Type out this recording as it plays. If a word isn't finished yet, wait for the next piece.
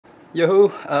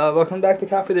Yo, welcome back to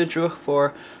Cafe de Jour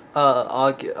for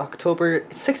October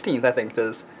 16th, I think it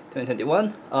is,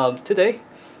 2021. Today,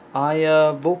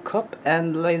 I woke up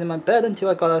and laid in my bed until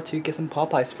I got out to get some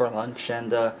Popeyes for lunch,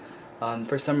 and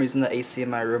for some reason the AC in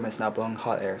my room is now blowing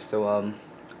hot air, so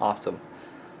awesome.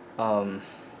 Um,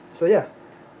 so yeah,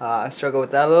 I struggled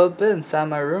with that a little bit and sat in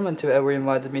my room until Edward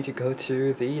invited me to go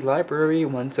to the library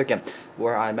once again,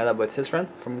 where I met up with his friend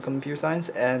from computer science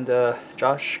and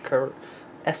Josh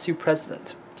SU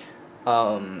president.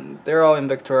 They're all in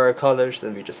Victoria College,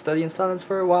 and we just study in silence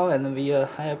for a while, and then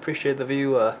I appreciate the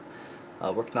view,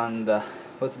 worked on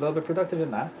was a little bit productive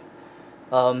in math.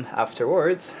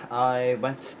 Afterwards,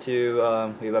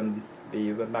 we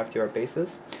went back to our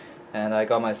bases, and I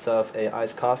got myself a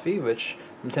iced coffee, which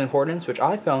from Tim Hortons, which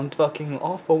I found fucking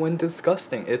awful and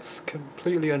disgusting. It's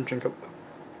completely undrinkable.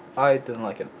 I didn't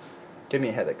like it. Give me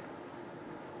a headache.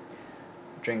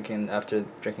 After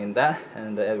drinking that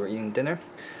and Edward eating dinner,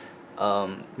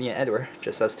 me and Edward,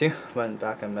 just us two, went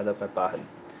back and met up at Bahan.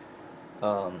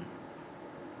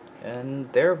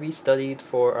 And there we studied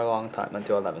for a long time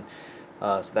until 11.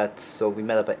 So we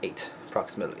met up at 8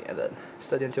 approximately, and then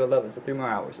studied until 11. So 3 more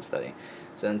hours of studying.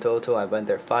 So in total, I went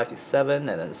there 5 to 7,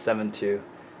 and then 7 to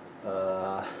 8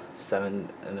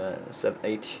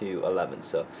 to 11.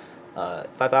 So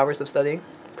 5 hours of studying.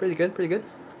 Pretty good, pretty good.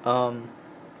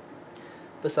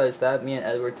 Besides that, me and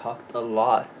Edward talked a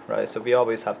lot, right? So we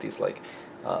always have these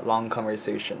long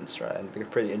conversations, right? And they're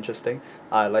pretty interesting.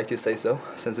 I like to say so,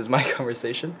 since it's my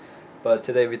conversation. But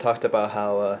today we talked about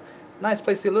how nice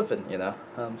place to live in,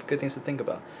 good things to think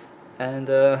about. And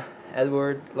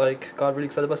Edward got really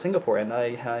excited about Singapore, and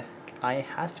I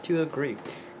have to agree.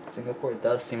 Singapore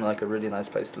does seem like a really nice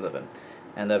place to live in.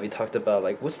 And we talked about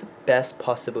what's the best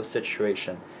possible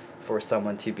situation for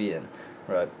someone to be in,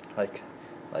 right?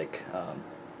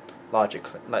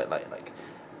 Logically,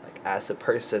 as a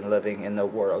person living in a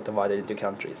world divided into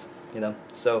countries,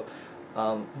 So,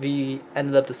 we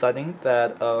ended up deciding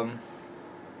that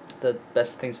the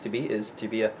best things to be is to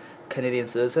be a Canadian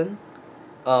citizen,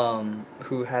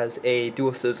 who has a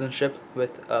dual citizenship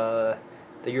with the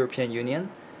European Union,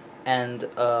 and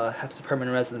has a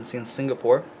permanent residency in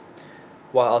Singapore,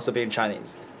 while also being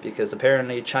Chinese, because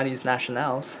apparently Chinese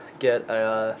nationals get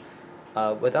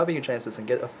without being a Chinese citizen,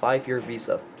 get a 5-year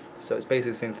visa. So it's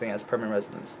basically the same thing as permanent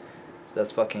residence. So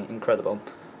that's fucking incredible.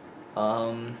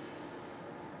 But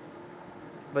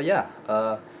yeah,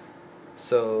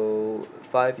 so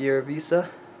 5-year visa,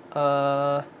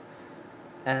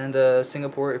 and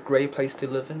Singapore, a great place to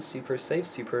live in, super safe,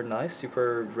 super nice,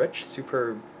 super rich,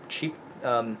 super cheap,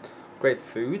 great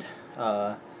food,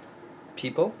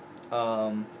 people,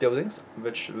 buildings,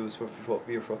 which was what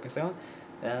we were focusing on,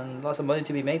 and lots of money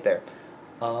to be made there.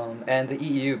 And the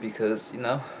EU, because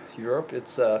Europe,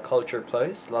 it's a culture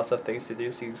place, lots of things to do,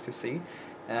 things to see,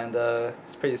 and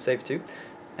it's pretty safe too.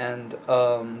 And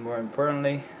more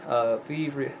importantly, we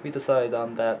decided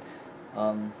on that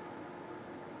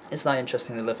it's not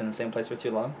interesting to live in the same place for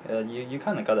too long. You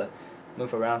kind of gotta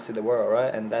move around, see the world,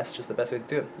 right? And that's just the best way to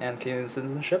do it. And Canadian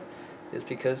citizenship is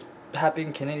because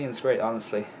being Canadian is great,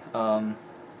 honestly.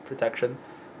 Protection,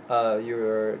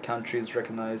 your country is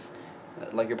recognized.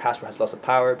 Your passport has lots of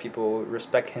power. People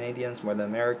respect Canadians more than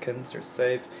Americans. They're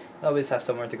safe. You always have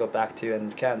somewhere to go back to,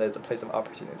 and Canada is a place of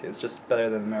opportunity. It's just better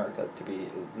than America to be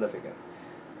living in.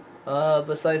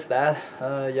 Besides that,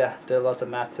 yeah, did lots of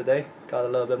math today. Got a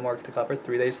little bit more to cover.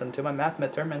 3 days into my math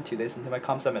midterm and 2 days into my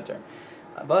comp sci midterm.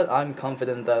 But I'm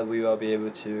confident that we will be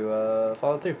able to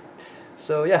follow through.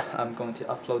 So yeah, I'm going to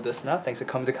upload this now. Thanks for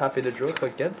coming to Cafe de Jour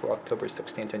again for October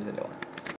 16, 2021.